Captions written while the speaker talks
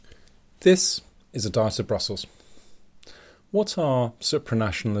This is a Diet of Brussels. What are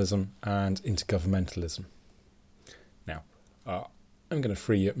supranationalism and intergovernmentalism? Now, I'm going to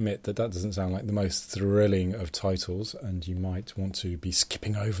freely admit that doesn't sound like the most thrilling of titles, and you might want to be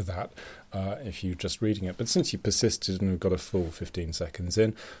skipping over that if you're just reading it. But since you persisted and we've got a full 15 seconds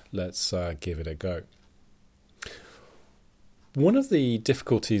in, let's give it a go. One of the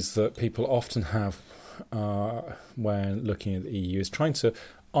difficulties that people often have when looking at the EU is trying to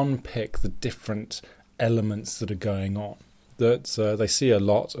unpick the different elements that are going on. That they see a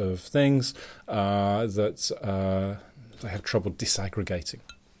lot of things that they have trouble disaggregating.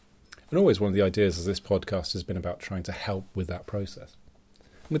 And always one of the ideas of this podcast has been about trying to help with that process.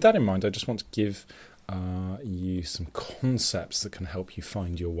 And with that in mind, I just want to give you some concepts that can help you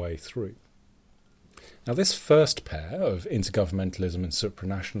find your way through. Now, this first pair of intergovernmentalism and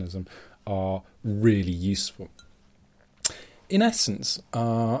supranationalism are really useful. In essence,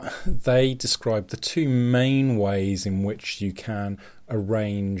 they describe the two main ways in which you can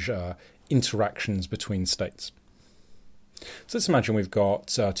arrange interactions between states. So let's imagine we've got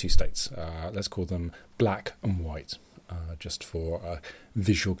two states. Let's call them black and white, just for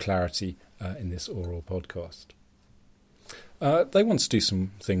visual clarity in this oral podcast. They want to do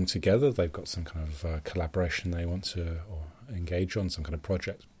something together. They've got some kind of collaboration they want to engage on, some kind of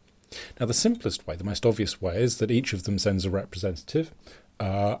project. Now, the simplest way, the most obvious way, is that each of them sends a representative,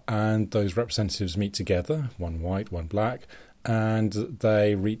 and those representatives meet together, one white, one black, and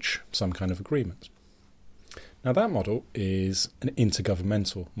they reach some kind of agreement. Now, that model is an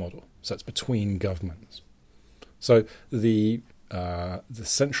intergovernmental model, so it's between governments. So the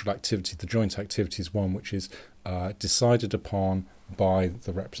central activity, the joint activity, is one which is decided upon by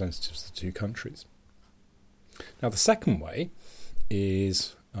the representatives of the two countries. Now, the second way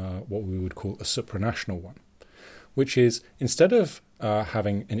is what we would call a supranational one, which is instead of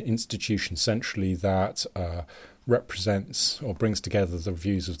having an institution centrally that represents or brings together the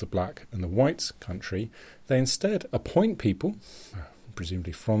views of the black and the white country, they instead appoint people,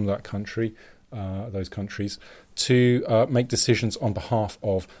 presumably from that country, those countries, to make decisions on behalf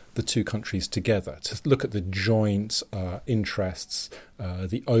of the two countries together, to look at the joint interests,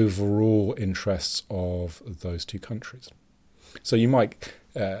 the overall interests of those two countries. So you might,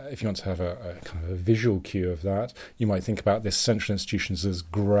 if you want to have a kind of a visual cue of that, you might think about this central institutions as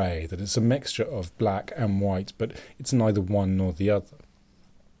grey, that it's a mixture of black and white, but it's neither one nor the other.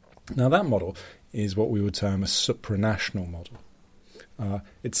 Now, that model is what we would term a supranational model.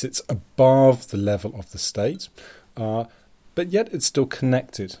 It sits above the level of the state, but yet it's still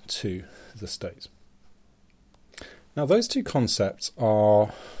connected to the state. Now, those two concepts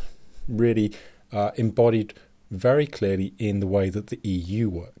are really embodied very clearly in the way that the EU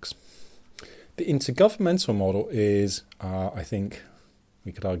works. The intergovernmental model is, I think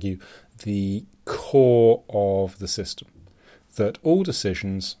we could argue, the core of the system, that all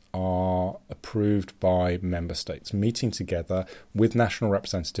decisions are approved by member states, meeting together with national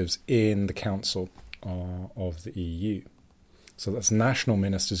representatives in the Council of the EU. So that's national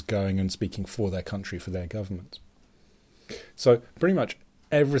ministers going and speaking for their country, for their government. So pretty much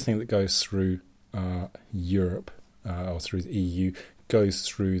everything that goes through Europe or through the EU goes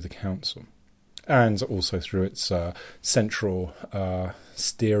through the Council, and also through its central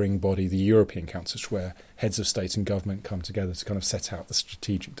steering body, the European Council, where heads of state and government come together to kind of set out the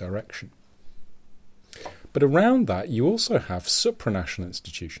strategic direction. But around that, you also have supranational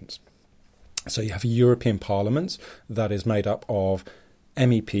institutions. So you have a European Parliament that is made up of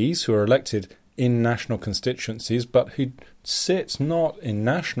MEPs who are elected in national constituencies, but who sit not in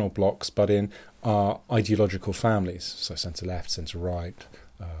national blocks, but in ideological families, so centre-left, centre-right,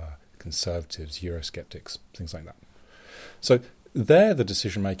 conservatives, Eurosceptics, things like that. So there the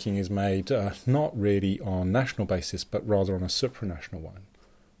decision-making is made not really on national basis, but rather on a supranational one.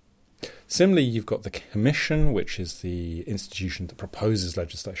 Similarly, you've got the Commission, which is the institution that proposes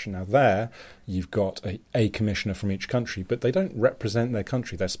legislation. Now there, you've got a commissioner from each country, but they don't represent their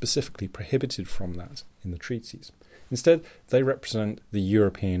country. They're specifically prohibited from that in the treaties. Instead, they represent the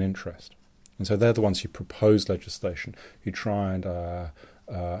European interest. And so they're the ones who propose legislation, who try and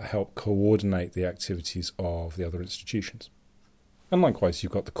help coordinate the activities of the other institutions. And likewise,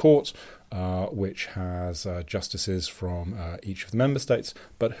 you've got the court, which has justices from each of the member states,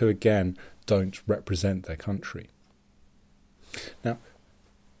 but who again don't represent their country. Now,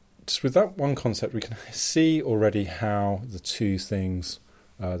 just with that one concept, we can see already how the two things,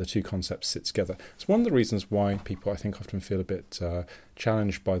 the two concepts sit together. It's one of the reasons why people, I think, often feel a bit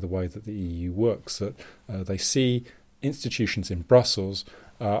challenged by the way that the EU works, that they see institutions in Brussels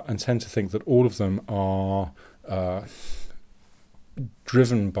and tend to think that all of them are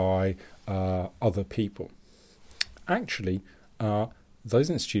driven by other people. Actually, those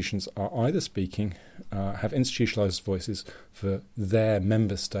institutions are either speaking, have institutionalized voices for their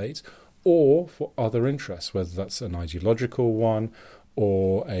member state or for other interests, whether that's an ideological one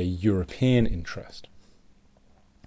or a European interest.